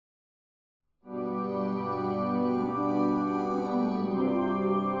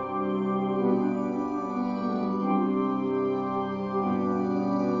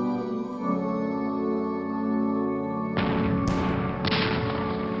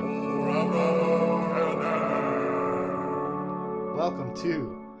welcome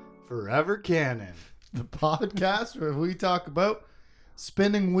to Forever Canon, the podcast where we talk about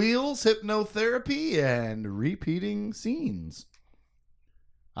spinning wheels, hypnotherapy, and repeating scenes.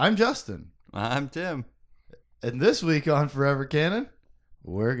 I'm Justin. I'm Tim. And this week on Forever Canon,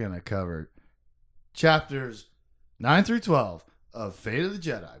 we're going to cover chapters 9 through 12 of Fate of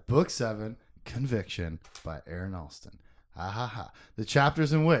the Jedi, Book 7, Conviction by Aaron Alston. The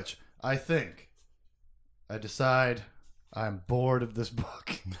chapters in which I decide I'm bored of this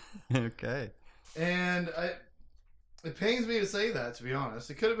book. Okay. And it pains me to say that, to be honest.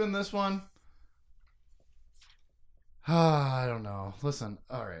 It could have been this one. I don't know. Listen,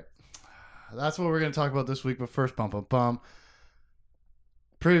 all right. That's what we're going to talk about this week. But first,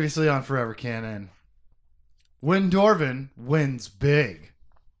 previously on Forever Canon, Win Dorvin wins big.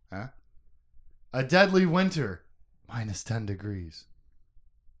 Huh? A deadly winter, minus 10 degrees.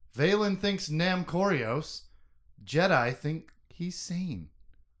 Valen thinks Nam Corios. Jedi think he's sane.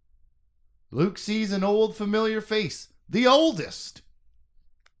 Luke sees an old familiar face. The oldest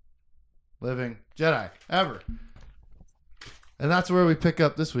living Jedi ever. And that's where we pick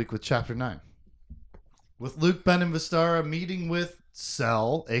up this week with Chapter 9. With Luke, Ben, and Vistara meeting with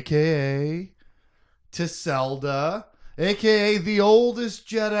Cell, a.k.a. Tiselda, a.k.a. the oldest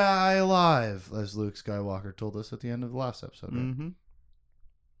Jedi alive, as Luke Skywalker told us at the end of the last episode. Right? Mm-hmm.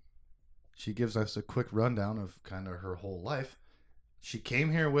 She gives us a quick rundown of kind of her whole life. She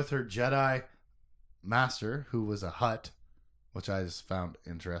came here with her Jedi master, who was a Hutt, which I just found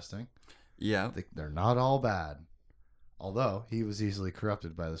interesting. Yeah. They're not all bad. Although, he was easily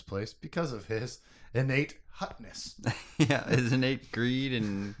corrupted by this place because of his innate Huttness. Yeah, his innate greed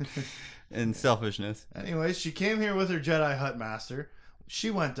and selfishness. Anyways, she came here with her Jedi Hutt master.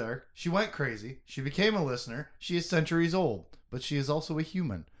 She went there. She went crazy. She became a listener. She is centuries old, but she is also a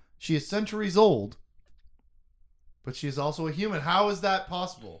human. She is centuries old, but she is also a human. How is that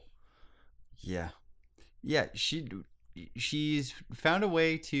possible? Yeah. Yeah, she's found a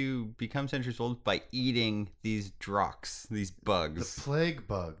way to become centuries old by eating these drox, these bugs. The plague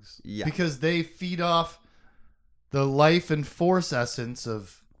bugs. Yeah. Because they feed off the life and force essence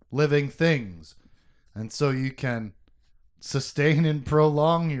of living things. And so you can sustain and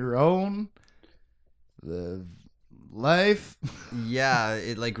prolong your own life. Yeah,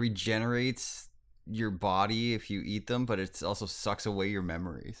 it like regenerates your body if you eat them, but it also sucks away your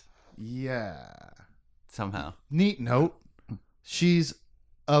memories. Yeah. Somehow. Neat note. She's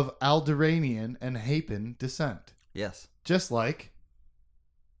of Alderaanian and Hapan descent. Yes. Just like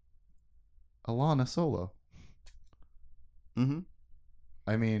Alana Solo. Mm-hmm.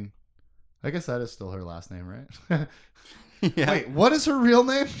 I mean, I guess that is still her last name, right? Yeah. Wait, what is her real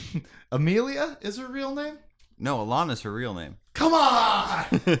name? Amelia is her real name? No, Alana's her real name. Come on!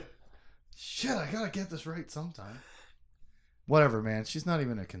 Shit, I gotta get this right sometime. Whatever, man. She's not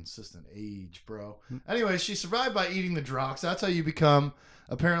even a consistent age, bro. Anyway, she survived by eating the Drox. That's how you become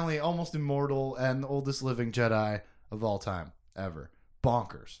apparently almost immortal and the oldest living Jedi of all time, ever.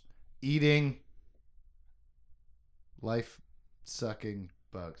 Bonkers. Eating life-sucking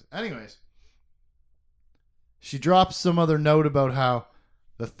bugs. Anyways, she drops some other note about how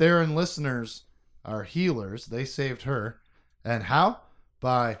the Theron listeners are healers. They saved her. And how?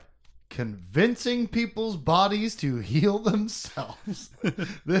 By convincing people's bodies to heal themselves.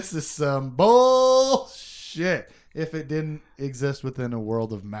 This is some bullshit if it didn't exist within a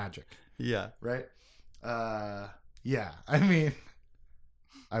world of magic. Yeah. Right? Yeah. I mean,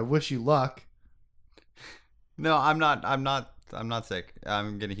 I wish you luck. No, I'm not sick.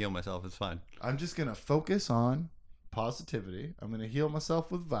 I'm gonna heal myself. It's fine. I'm just going to focus on positivity. I'm going to heal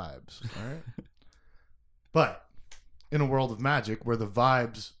myself with vibes. All right? But in a world of magic where the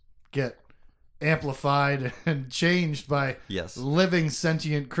vibes get amplified and changed by Yes. living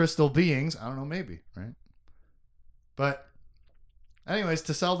sentient crystal beings, I don't know, maybe, right? But anyways,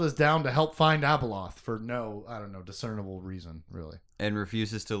 Tiselda's down to help find Abeloth for no, I don't know, discernible reason, really. And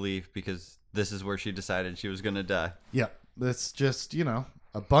refuses to leave because this is where she decided she was gonna die. Yep. It's just,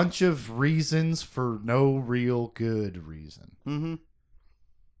 a bunch of reasons for no real good reason. Mm-hmm.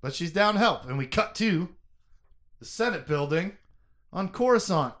 But she's down to help, and we cut to the Senate building on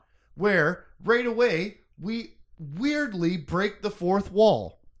Coruscant, where right away we weirdly break the fourth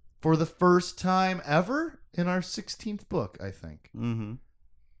wall for the first time ever in our 16th book, I think. Mm-hmm.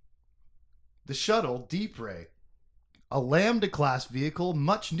 The shuttle, Deep Ray, a Lambda-class vehicle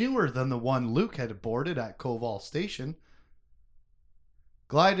much newer than the one Luke had boarded at Koval Station,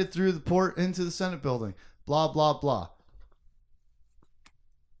 glided through the port into the Senate building. Blah, blah, blah.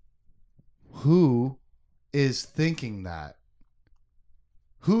 Who is thinking that?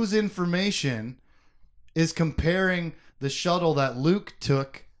 Whose information is comparing the shuttle that Luke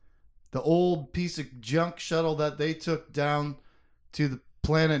took, the old piece of junk shuttle that they took down to the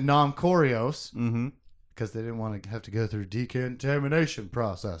planet Nom Corios, Mm-hmm. because they didn't want to have to go through decontamination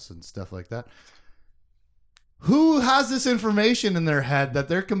process and stuff like that. Who has this information in their head that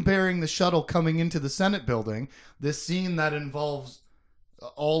they're comparing the shuttle coming into the Senate building, this scene that involves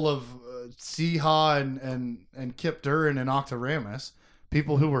all of Seehaw and Kip Durin and Octaramus,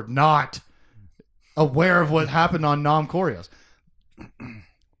 people who were not aware of what happened on Nom Corios.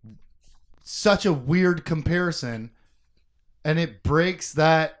 Such a weird comparison, and it breaks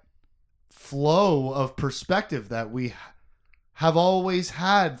that flow of perspective that we have always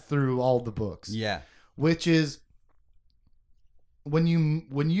had through all the books. Yeah. Which is when you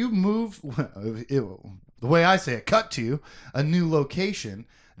move the way I say it, cut to a new location,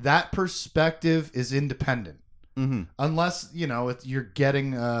 that perspective is independent. Mm-hmm. Unless, you're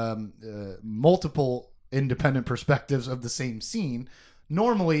getting multiple independent perspectives of the same scene.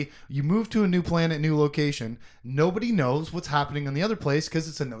 Normally, you move to a new planet, new location. Nobody knows what's happening in the other place because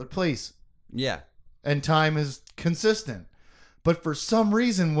it's another place. Yeah. And time is consistent. But for some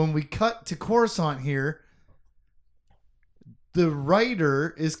reason, when we cut to Coruscant here, the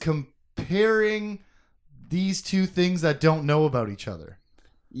writer is comparing these two things that don't know about each other.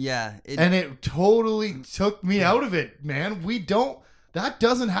 Yeah. And it totally took me out of it, man. That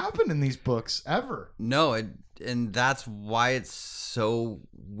doesn't happen in these books ever. No, and that's why it's so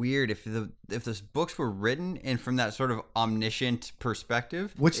weird. If the books were written and from that sort of omniscient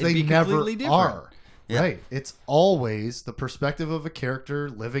perspective, Which it'd they be never completely different. are. Yeah. Right. It's always the perspective of a character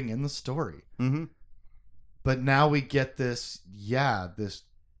living in the story. Mm-hmm. But now we get this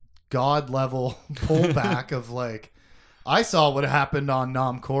God level pullback of like, I saw what happened on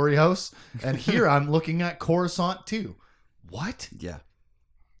Nom Corios, and here I'm looking at Coruscant too. What? Yeah.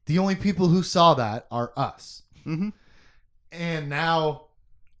 The only people who saw that are us. Mm-hmm. And now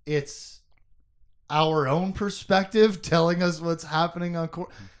it's our own perspective telling us what's happening on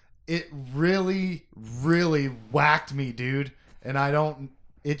Coruscant. It really, really whacked me, dude. And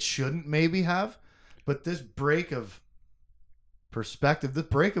it shouldn't maybe have, but this break of perspective, this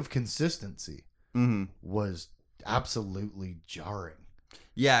break of consistency was absolutely jarring.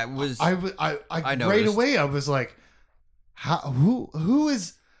 Yeah, it was. I I right noticed. away I was like, who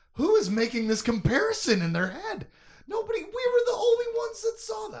is making this comparison in their head? Nobody. We were the only ones that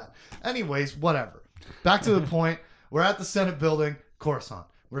saw that. Anyways, whatever. Back to the point. We're at the Senate building, Coruscant,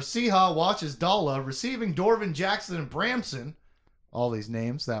 where Seehaw watches Dala receiving Dorvin, Jackson, and Bramson. All these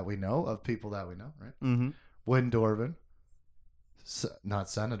names that we know of people that we know, right? Mm-hmm. Win Dorvin, not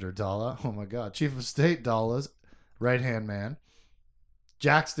Senator Dala. Oh my God, Chief of State Dala's right-hand man.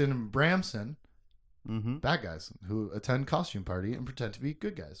 Jackson and Bramson, bad guys who attend costume party and pretend to be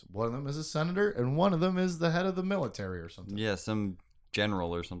good guys. One of them is a senator, and one of them is the head of the military or something. Yeah, some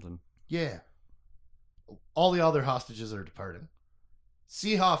general or something. Yeah. All the other hostages are departing.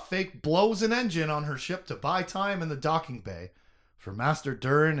 Seehaw fake blows an engine on her ship to buy time in the docking bay for Master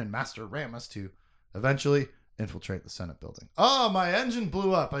Durin and Master Ramus to eventually infiltrate the Senate building. Oh, my engine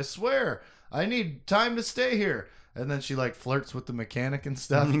blew up. I swear. I need time to stay here. And then she like flirts with the mechanic and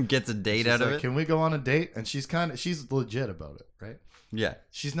stuff. Gets a date She's out of like, it. Can we go on a date? And she's legit about it, right? Yeah.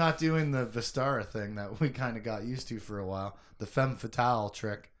 She's not doing the Vistara thing that we kind of got used to for a while. The femme fatale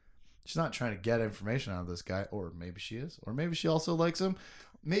trick. She's not trying to get information out of this guy. Or maybe she is. Or maybe she also likes him.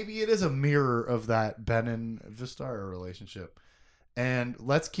 Maybe it is a mirror of that Ben and Vistara relationship. And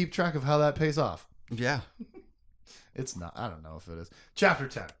let's keep track of how that pays off. Yeah. It's not. I don't know if it is. Chapter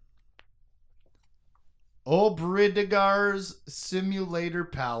 10. Obridigar's Simulator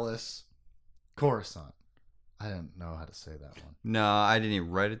Palace, Coruscant. I didn't know how to say that one. No, I didn't even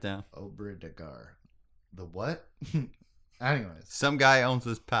write it down. Obridigar. The what? Anyways. Some guy owns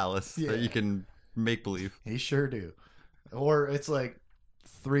this palace Yeah. that you can make believe. He sure do. Or it's like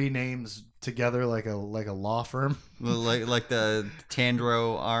three names together like a law firm. like the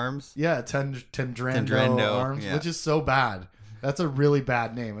Tandro Arms. Yeah, Tendrando Tendrando, Arms, yeah. which is so bad. That's a really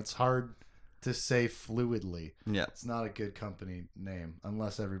bad name. It's hard to say fluidly. Yeah. It's not a good company name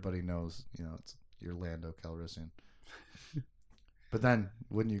unless everybody knows, it's your Lando Calrissian. But then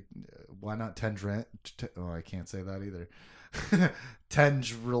why not I can't say that either.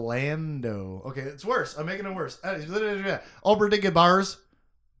 Tendrlando. Okay, it's worse. I'm making it worse. Oberdiga Bars.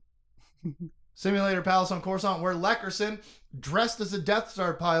 Simulator Palace on Coruscant, where Leckerson, dressed as a Death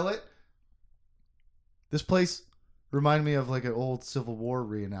Star pilot. This place reminded me of like an old Civil War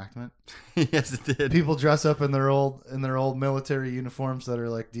reenactment. Yes, it did. People dress up in their old military uniforms that are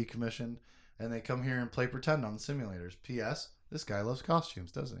like decommissioned, and they come here and play pretend on the simulators. P.S. This guy loves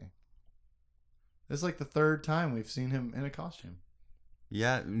costumes, doesn't he? It's like the third time we've seen him in a costume.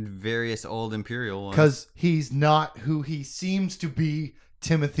 Yeah, various old Imperial ones. Because he's not who he seems to be,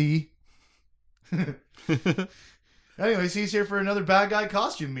 Timothy. Anyways, he's here for another bad guy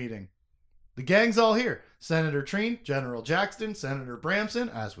costume meeting. The gang's all here. Senator Treen, General Jackson, Senator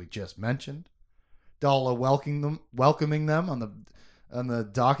Bramson, as we just mentioned. Dalla welcoming them on the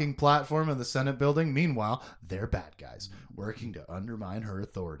docking platform of the Senate building. Meanwhile, they're bad guys working to undermine her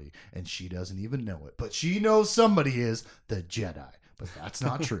authority, and she doesn't even know it. But she knows somebody is the Jedi. But that's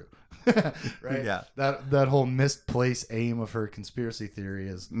not true. Right? Yeah. That whole misplaced aim of her conspiracy theory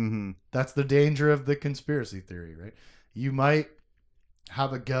is Mm-hmm. that's the danger of the conspiracy theory, right? You might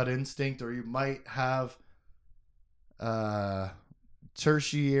have a gut instinct, or you might have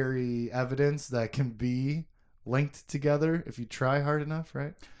tertiary evidence that can be linked together if you try hard enough,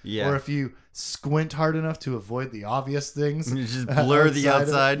 right? Yeah. Or if you squint hard enough to avoid the obvious things. You just blur the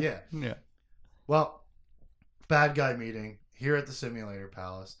outside. Yeah. Yeah. Well, bad guy meeting here at the Simulator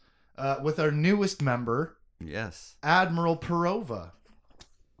Palace with our newest member, Yes. Admiral Perova.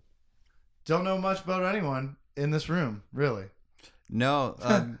 Don't know much about anyone in this room, really. No.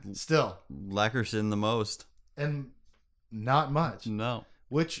 Still. Lackerson the most. And not much. No.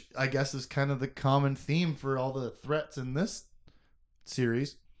 Which I guess is kind of the common theme for all the threats in this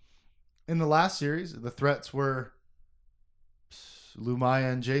series. In the last series, the threats were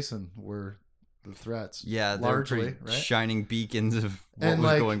Lumaya and Jason were the threats. Yeah, they're largely, pretty right? shining beacons of what And,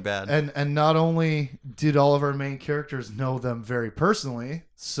 was like, going bad. And not only did all of our main characters know them very personally,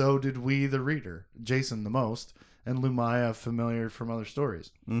 so did we, the reader. Jason the most, and Lumaya familiar from other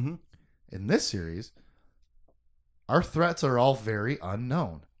stories. Mm-hmm. In this series, our threats are all very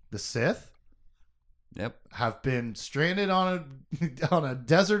unknown. The Sith Yep. have been stranded on a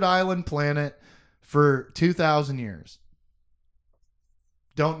desert island planet for 2,000 years.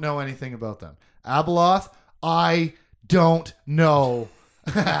 Don't know anything about them. Abeloth, I don't know.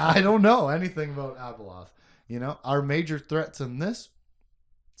 I don't know anything about Abeloth. You know, our major threats in this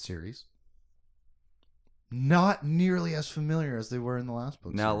series, not nearly as familiar as they were in the last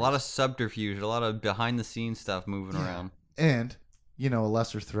book. Now, a series. lot of subterfuge, a lot of behind-the-scenes stuff moving around. And, you know, a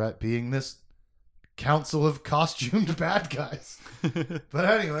lesser threat being this council of costumed bad guys. But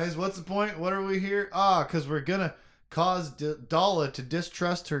anyways, what's the point? What are we here? Because we're going to cause Dalla to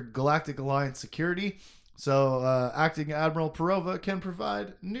distrust her Galactic Alliance security. So acting Admiral Perova can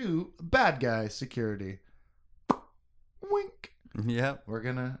provide new bad guy security. Wink. Yep. We're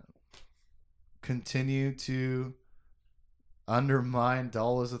going to continue to undermine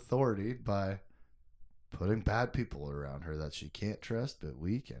Dalla's authority by putting bad people around her that she can't trust, but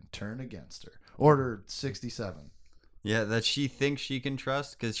we can turn against her. Order 67. Yeah, that she thinks she can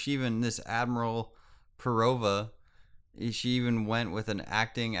trust, because she even, this Admiral Perova, she even went with an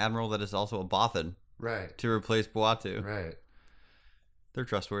acting admiral that is also a Bothan Right. to replace Buatu. Right. They're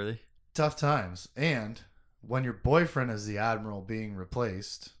trustworthy. Tough times. And when your boyfriend is the admiral being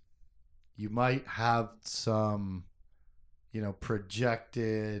replaced, you might have some, you know,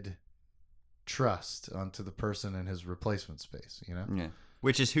 projected trust onto the person in his replacement space, you know? Yeah.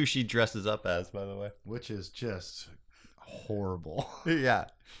 Which is who she dresses up as, by the way. Which is just horrible. Yeah.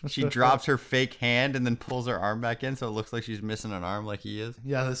 She drops her fake hand and then pulls her arm back in, so it looks like she's missing an arm like he is.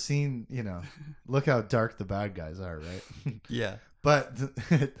 Yeah, the scene, you know, look how dark the bad guys are, right? Yeah. But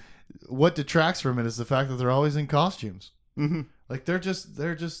what detracts from it is the fact that they're always in costumes. Mm-hmm. Like they're just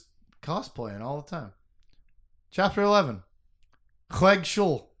cosplaying all the time. Chapter 11. Clegg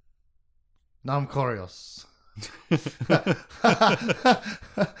Shul. Nam Corios.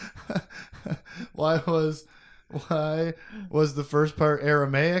 Why was the first part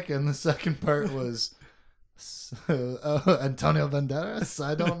Aramaic and the second part was Antonio Banderas?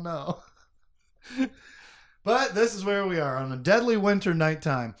 I don't know. But this is where we are on a deadly winter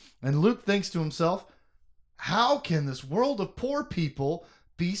nighttime, and Luke thinks to himself, how can this world of poor people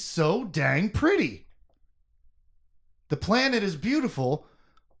be so dang pretty? The planet is beautiful,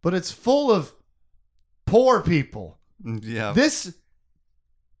 but it's full of poor people. Yeah.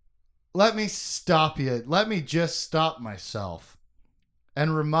 Let me stop you. Let me just stop myself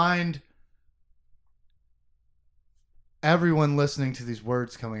and remind everyone listening to these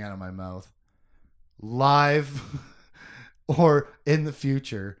words coming out of my mouth, live or in the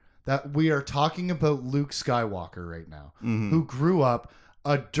future, that we are talking about Luke Skywalker right now, who grew up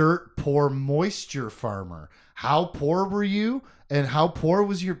a dirt poor moisture farmer. How poor were you, and how poor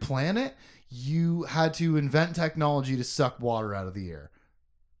was your planet? You had to invent technology to suck water out of the air,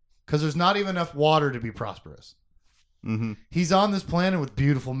 because there's not even enough water to be prosperous. Mm-hmm. He's on this planet with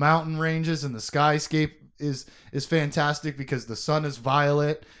beautiful mountain ranges, and the skyscape is fantastic because the sun is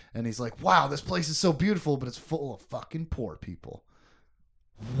violet, and he's like, wow, this place is so beautiful, but it's full of fucking poor people.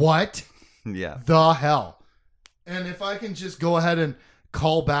 What Yeah. the hell? And if I can just go ahead and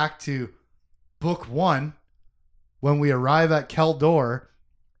call back to book 1, when we arrive at Keldor,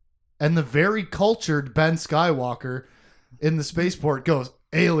 and the very cultured Ben Skywalker in the spaceport goes,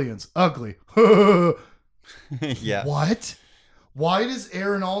 aliens, ugly. Yeah. What? Why does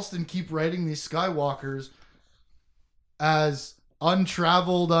Aaron Alston keep writing these Skywalkers as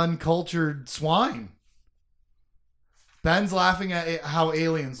untraveled, uncultured swine? Ben's laughing at how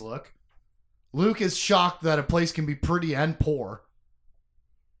aliens look. Luke is shocked that a place can be pretty and poor.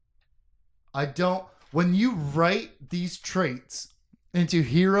 When you write these traits into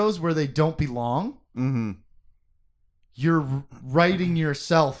heroes where they don't belong, Mm-hmm. you're writing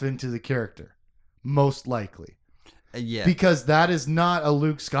yourself into the character, most likely. Yeah. Because that is not a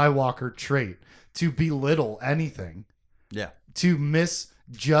Luke Skywalker trait, to belittle anything, Yeah. to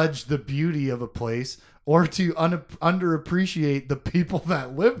misjudge the beauty of a place, or to underappreciate the people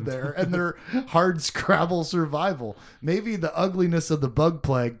that live there and their hard scrabble survival. Maybe the ugliness of the bug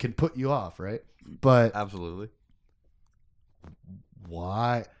plague can put you off, right? But Absolutely.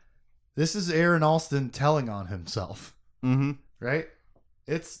 why? This is Aaron Alston telling on himself, Mm-hmm. right?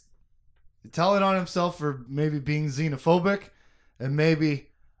 It's telling on himself for maybe being xenophobic and maybe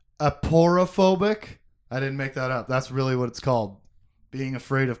aporophobic. I didn't make that up. That's really what it's called. Being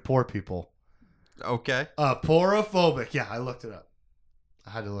afraid of poor people. Okay. Aporophobic. Yeah, I looked it up.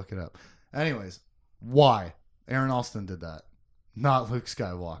 I had to look it up. Anyways, why? Aaron Alston did that. Not Luke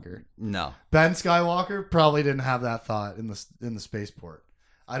Skywalker. No. Ben Skywalker probably didn't have that thought in the spaceport.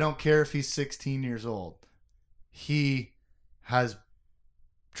 I don't care if he's 16 years old. He has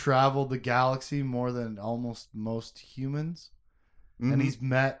traveled the galaxy more than almost most humans. Mm-hmm. And he's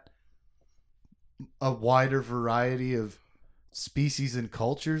met a wider variety of species and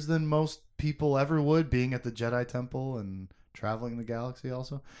cultures than most people ever would, being at the Jedi Temple and traveling the galaxy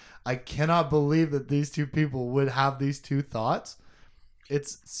also. I cannot believe that these two people would have these two thoughts.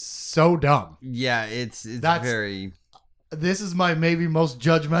 It's so dumb. Yeah, it's That's- very... This is my maybe most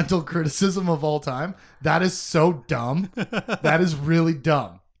judgmental criticism of all time. That is so dumb. That is really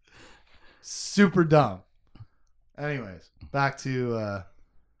dumb. Super dumb. Anyways, back to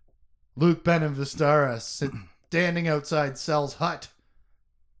Luke, Ben, and Vistara standing outside Sel's hut.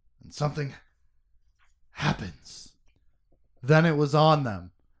 And something happens. Then it was on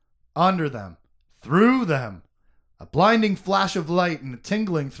them, under them, through them. A blinding flash of light and a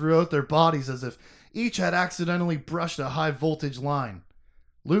tingling throughout their bodies as if each had accidentally brushed a high voltage line.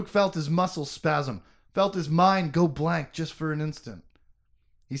 Luke felt his muscles spasm, felt his mind go blank just for an instant.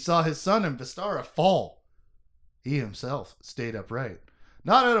 He saw his son and Vistara fall. He himself stayed upright,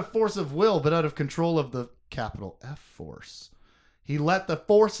 not out of force of will, but out of control of the capital F force. He let the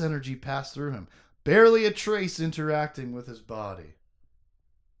force energy pass through him, barely a trace interacting with his body.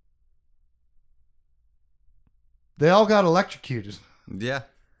 They all got electrocuted. Yeah.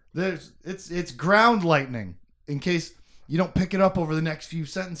 It's ground lightning, in case you don't pick it up over the next few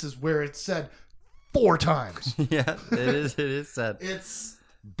sentences where it's said 4 times. Yeah, it is sad. It's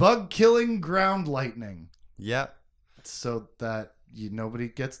bug killing ground lightning, Yeah. so that nobody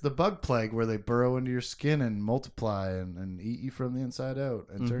gets the bug plague where they burrow into your skin and multiply and eat you from the inside out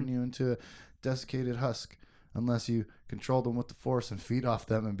and turn you into a desiccated husk, unless you control them with the force and feed off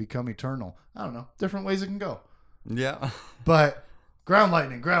them and become eternal. I don't know, different ways it can go. Yeah. But ground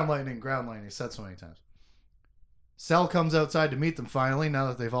lightning, said so many times. Cell comes outside to meet them finally, now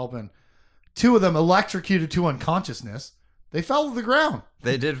that they've all been, 2 of them electrocuted to unconsciousness. They fell to the ground.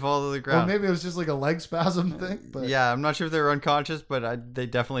 They did fall to the Or ground. maybe it was just like a leg spasm thing. But Yeah, I'm not sure if they were unconscious, but they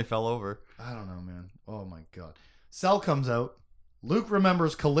definitely fell over. I don't know, man. Oh my god. Cell comes out. Luke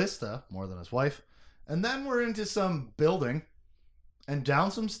remembers Callista more than his wife. And then we're into some building and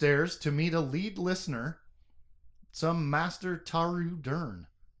down some stairs to meet a lead listener, some Master Taru Dern.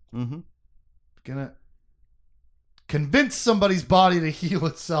 Mm-hmm. Gonna convince somebody's body to heal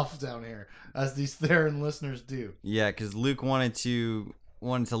itself down here, as these Theron listeners do. Yeah, because Luke wanted to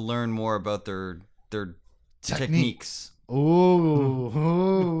learn more about their techniques.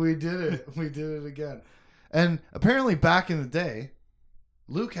 Oh, we did it. We did it again. And apparently back in the day,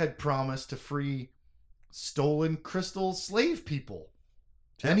 Luke had promised to free stolen crystal slave people.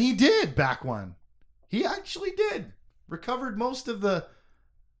 And he did back when. He actually did. Recovered most of the,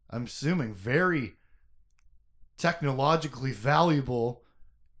 I'm assuming, very technologically valuable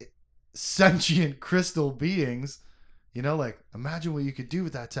sentient crystal beings. You know, like, imagine what you could do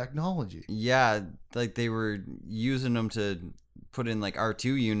with that technology. Yeah, like they were using them to put in like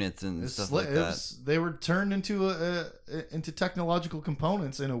R2 units and stuff like that. They were turned into into technological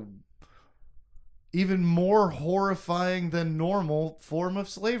components in a even more horrifying than normal form of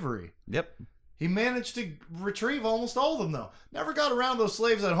slavery. Yep. He managed to retrieve almost all of them, though. Never got around those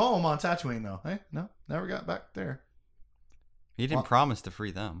slaves at home on Tatooine, though. Hey, no, never got back there. He didn't promise to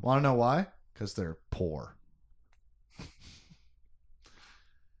free them. Want to know why? Because they're poor.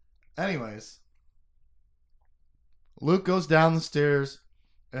 Anyways, Luke goes down the stairs,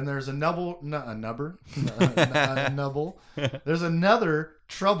 and there's a nubble. There's another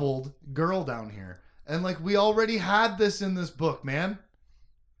troubled girl down here. And like, we already had this in this book, man.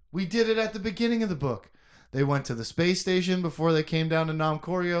 We did it at the beginning of the book. They went to the space station before they came down to Nam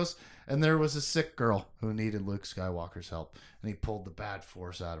Korios, and there was a sick girl who needed Luke Skywalker's help. And he pulled the bad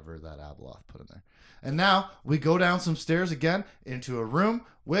force out of her that Abeloth put in there. And now we go down some stairs again into a room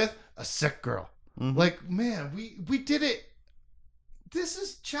with a sick girl. Mm-hmm. Like, man, we did it. This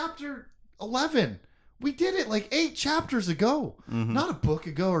is chapter 11. We did it like 8 chapters ago. Mm-hmm. Not a book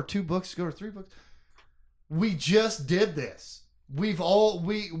ago or 2 books ago or 3 books. We just did this. We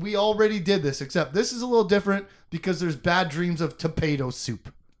already did this, except this is a little different because there's bad dreams of tomato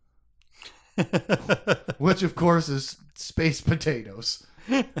soup. Which of course is space potatoes.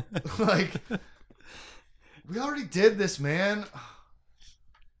 Like, we already did this, man.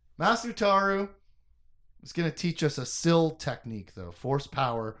 Master Taru is going to teach us a SIL technique, though. Force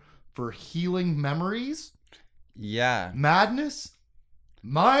power for healing memories. Yeah. Madness.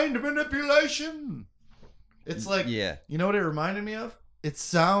 Mind manipulation. It's like, yeah. You know what it reminded me of? It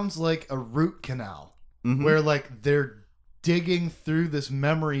sounds like a root canal. Mm-hmm. Where like they're digging through this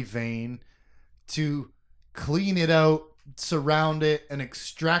memory vein to clean it out, surround it, and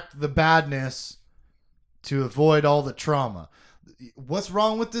extract the badness to avoid all the trauma. What's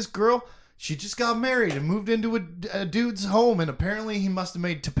wrong with this girl? She just got married and moved into a dude's home, and apparently he must have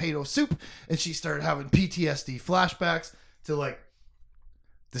made tomato soup, and she started having PTSD flashbacks to like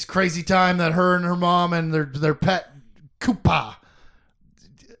this crazy time that her and her mom and their pet Koopa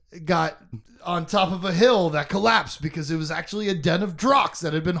got on top of a hill that collapsed because it was actually a den of Drox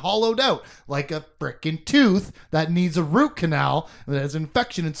that had been hollowed out like a frickin' tooth that needs a root canal and that has an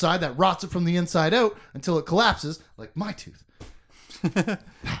infection inside that rots it from the inside out until it collapses like my tooth. Yeah,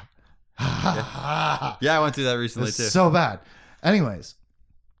 I went through that recently it's too. So bad. Anyways,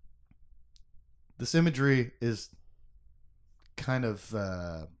 this imagery is kind of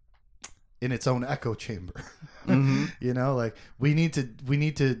in its own echo chamber. Mm-hmm. You know, like we need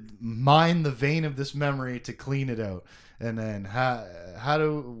to mine the vein of this memory to clean it out. And then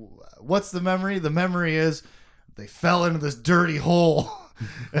what's the memory? The memory is they fell into this dirty hole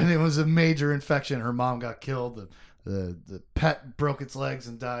and it was a major infection. Her mom got killed. The pet broke its legs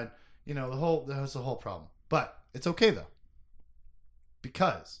and died. You know, that was the whole problem. But it's okay though.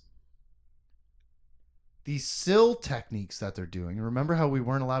 Because these SIL techniques that they're doing, remember how we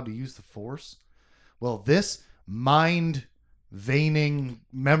weren't allowed to use the Force? Well, this mind veining,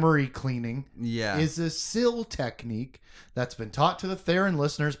 memory cleaning is a SIL technique that's been taught to the Theron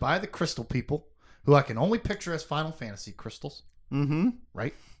listeners by the Crystal people, who I can only picture as Final Fantasy crystals. Mm-hmm.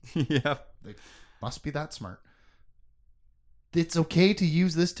 Right? Yeah. They must be that smart. It's okay to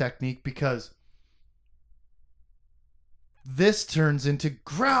use this technique because this turns into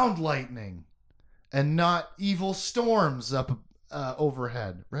ground lightning and not evil storms up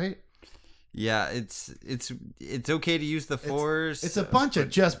overhead, right? Yeah, it's okay to use the Force. It's a bunch of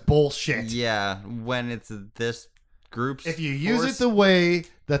just bullshit. Yeah, when it's this group's if you use Force. it the way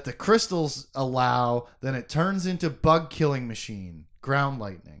that the crystals allow, then it turns into bug killing machine, ground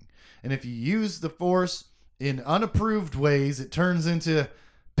lightning. And if you use the Force in unapproved ways, it turns into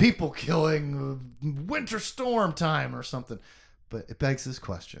people killing, winter storm time or something. But it begs this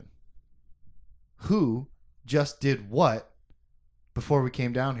question. Who just did what before we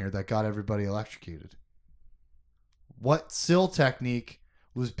came down here that got everybody electrocuted? What SIL technique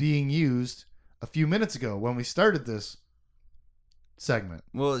was being used a few minutes ago when we started this segment?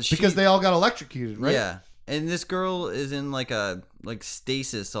 Well, because they all got electrocuted, right? Yeah. And this girl is in like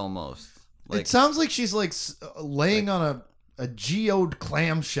stasis almost. It sounds like she's like laying on a geode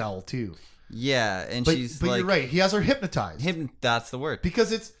clamshell too. Yeah, and but she's you're right. He has her hypnotized. That's the word.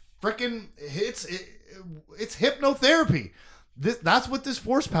 Because it's freaking it's hypnotherapy. That's what this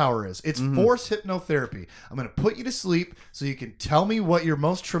Force power is. It's Force hypnotherapy. I'm going to put you to sleep so you can tell me what your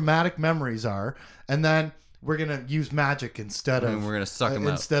most traumatic memories are, and then we're going to use magic instead of we're going to suck them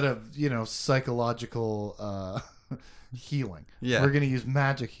instead of psychological healing. Yeah, we're going to use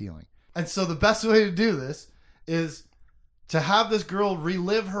magic healing. And so the best way to do this is to have this girl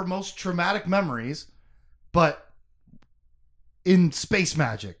relive her most traumatic memories, but in space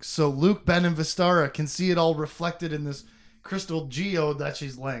magic. So Luke, Ben, and Vistara can see it all reflected in this crystal geode that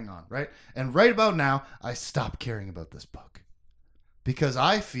she's laying on, right? And right about now, I stop caring about this book because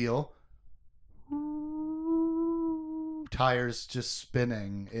I feel tires just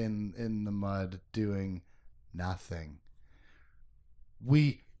spinning in the mud doing nothing.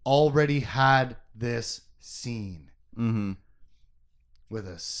 We already had this scene with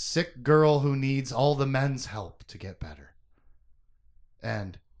a sick girl who needs all the men's help to get better.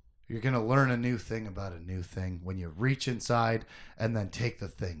 And you're going to learn a new thing about a new thing when you reach inside and then take the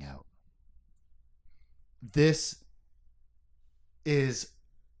thing out. This is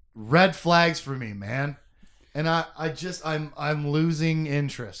red flags for me, man. And I'm losing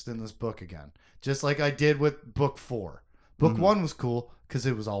interest in this book again. Just like I did with book 4. Book 1 was cool because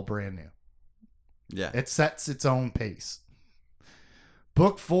it was all brand new. Yeah. It sets its own pace.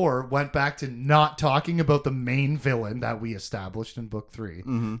 Book 4 went back to not talking about the main villain that we established in book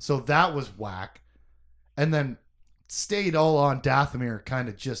 3. So that was whack. And then stayed all on Dathomir kind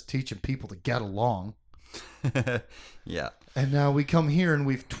of just teaching people to get along. Yeah. And now we come here and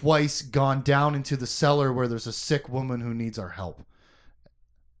we've twice gone down into the cellar where there's a sick woman who needs our help.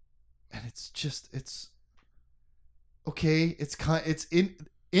 And it's okay. It's in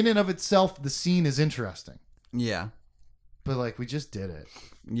and of itself, the scene is interesting. Yeah. But like we just did it.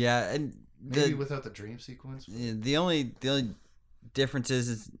 Yeah, and maybe without the dream sequence. The only difference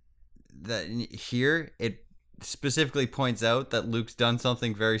is that here it specifically points out that Luke's done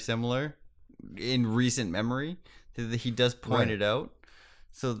something very similar in recent memory. He does point it out,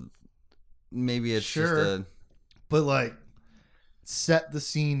 so maybe it's just but like set the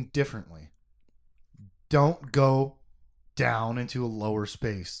scene differently. Don't go down into a lower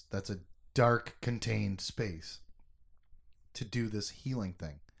space. That's a dark, contained space to do this healing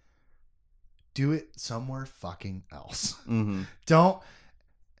thing. Do it somewhere fucking else. Don't.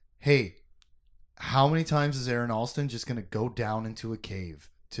 Hey, how many times is Aaron Alston just going to go down into a cave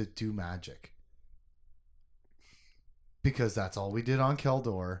to do magic? Because that's all we did on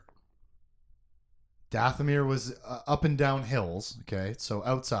Keldor. Dathomir was up and down hills, okay? So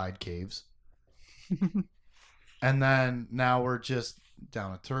outside caves. And then now we're just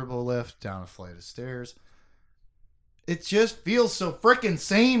down a turbo lift, down a flight of stairs. It just feels so freaking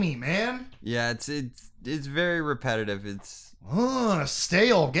samey, man. Yeah, it's very repetitive. It's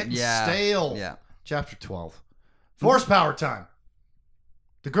stale, getting stale. Yeah. Chapter 12. Force power time.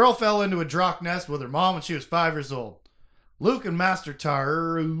 The girl fell into a Drock nest with her mom when she was 5 years old. Luke and Master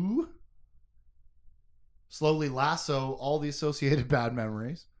Taru slowly lasso all the associated bad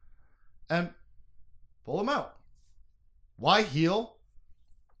memories and pull them out. Why heal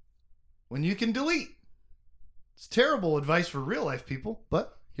when you can delete? It's terrible advice for real life people,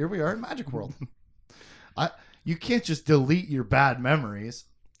 but here we are in Magic World. You can't just delete your bad memories.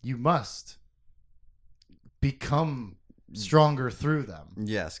 You must become stronger through them.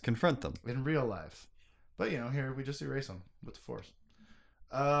 Yes, confront them. In real life. But, here we just erase them with the Force.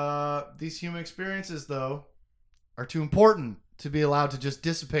 These human experiences, though, are too important to be allowed to just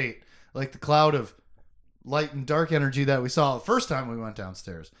dissipate like the cloud of light and dark energy that we saw the first time we went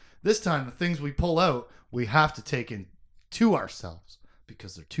downstairs. This time, the things we pull out, we have to take into ourselves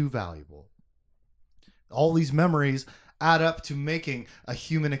because they're too valuable. All these memories add up to making a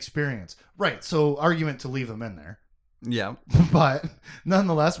human experience. Right, so argument to leave them in there. Yeah. But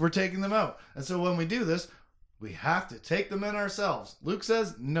nonetheless, we're taking them out. And so when we do this, we have to take them in ourselves. Luke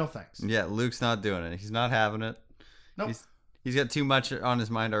says, no thanks. Yeah, Luke's not doing it. He's not having it. Nope. He's got too much on his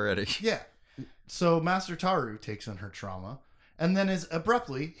mind already. Yeah. So Master Taru takes on her trauma and then is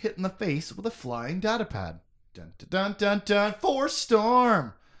abruptly hit in the face with a flying data pad. Dun, dun, dun, dun, dun. Force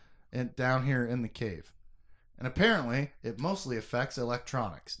storm! And down here in the cave. And apparently, it mostly affects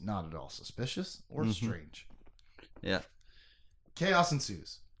electronics. Not at all suspicious or strange. Yeah. Chaos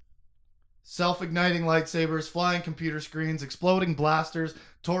ensues. Self-igniting lightsabers, flying computer screens, exploding blasters,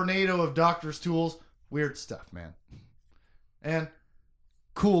 tornado of doctor's tools. Weird stuff, man. And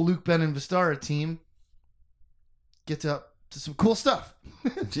cool Luke, Ben, and Vistara team gets up to some cool stuff.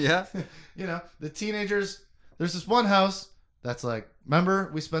 Yeah. The teenagers, there's this one house that's like,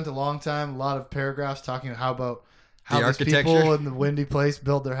 remember we spent a long time, a lot of paragraphs talking about how the these architecture. people in the windy place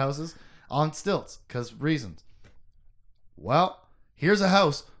build their houses on stilts because reasons. Well, here's a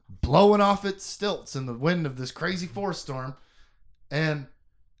house blowing off its stilts in the wind of this crazy force storm, and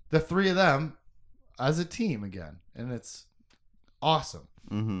the three of them as a team again, and it's awesome.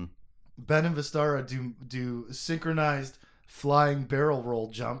 Ben and Vistara do synchronized flying barrel roll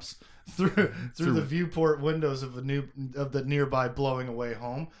jumps through the viewport windows of the nearby blowing away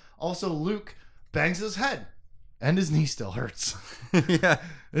home. Also, Luke bangs his head And his knee still hurts. Yeah.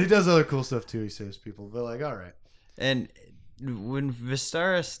 And he does other cool stuff too. He saves people. But like, all right. And when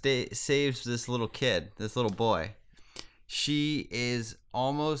Vistara saves this little kid, this little boy, she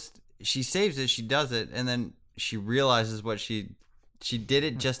saves it, she does it, and then she realizes what she did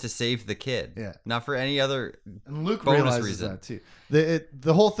it just to save the kid. Yeah. Not for any other And Luke bonus realizes reason. that too.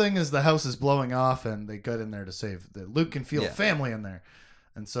 The whole thing is the house is blowing off and they got in there to save. Luke can feel Yeah. family in there.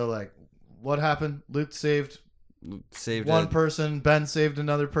 And so like, what happened? Luke saved Saved one person. Ben saved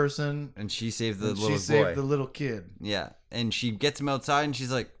another person. and she saved the And little she saved boy. the little kid. Yeah. And she gets him outside and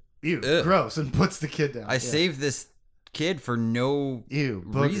she's like, Ew, Ugh. gross. And puts the kid down. I saved this kid for no Ew,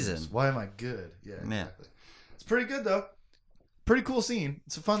 boogers. reason. Why am I good? Yeah, Yeah. exactly. It's pretty good though. Pretty cool scene.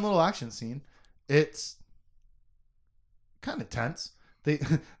 It's a fun little action scene. It's kind of tense.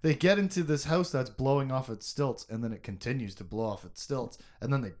 They get into this house that's blowing off its stilts, and then it continues to blow off its stilts,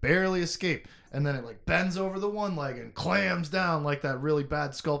 and then they barely escape, and then it like bends over the one leg and clams down like that really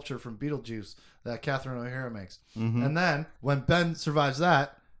bad sculpture from Beetlejuice that Catherine O'Hara makes. Mhm. And then when Ben survives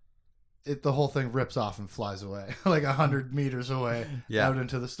that, the whole thing rips off and flies away like 100 meters away Yeah. out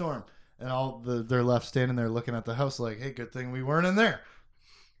into the storm, and they're left standing there looking at the house like, hey, good thing we weren't in there.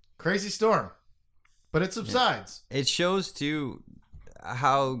 Crazy storm, but it subsides. It shows too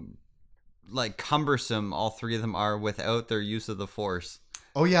how like cumbersome all three of them are without their use of the Force.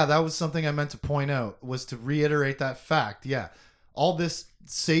 Oh yeah, that was something I meant to point out, was to reiterate that fact. Yeah, all this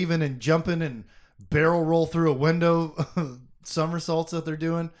saving and jumping and barrel roll through a window somersaults that they're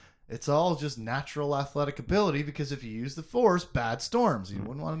doing, it's all just natural athletic ability, because if you use the Force, bad storms. You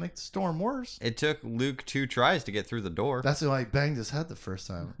wouldn't want to make the storm worse. It took Luke 2 tries to get through the door. That's why he banged his head the first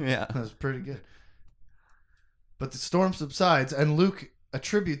time. Yeah. That was pretty good. But the storm subsides, and Luke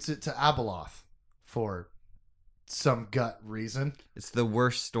attributes it to Abeloth for some gut reason. It's the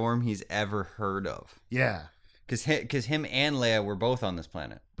worst storm he's ever heard of. Yeah. Because him and Leia were both on this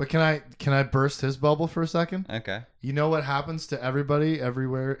planet. But can I burst his bubble for a second? Okay. You know what happens to everybody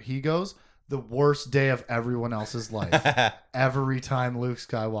everywhere he goes? The worst day of everyone else's life. Every time Luke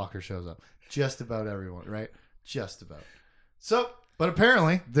Skywalker shows up. Just about everyone, right? Just about. So, but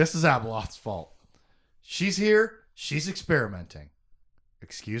apparently, this is Abeloth's fault. She's here. She's experimenting.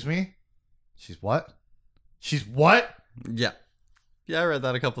 Excuse me? She's what? She's what? Yeah. Yeah, I read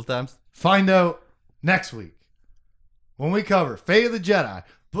that a couple times. Find out next week when we cover Fate of the Jedi,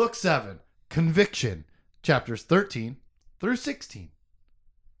 Book 7, Conviction, chapters 13 through 16.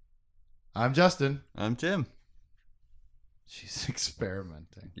 I'm Justin. I'm Tim. She's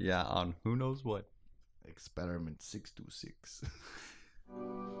experimenting. Yeah, on who knows what. Experiment 626.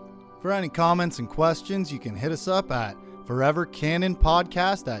 For any comments and questions, you can hit us up at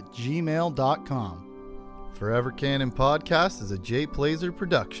forevercanonpodcast@gmail.com. Forever Canon Podcast is a Jay Plazer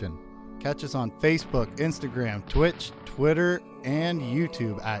production. Catch us on Facebook, Instagram, Twitch, Twitter, and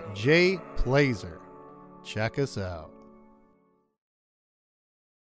YouTube at Jay Plazer. Check us out.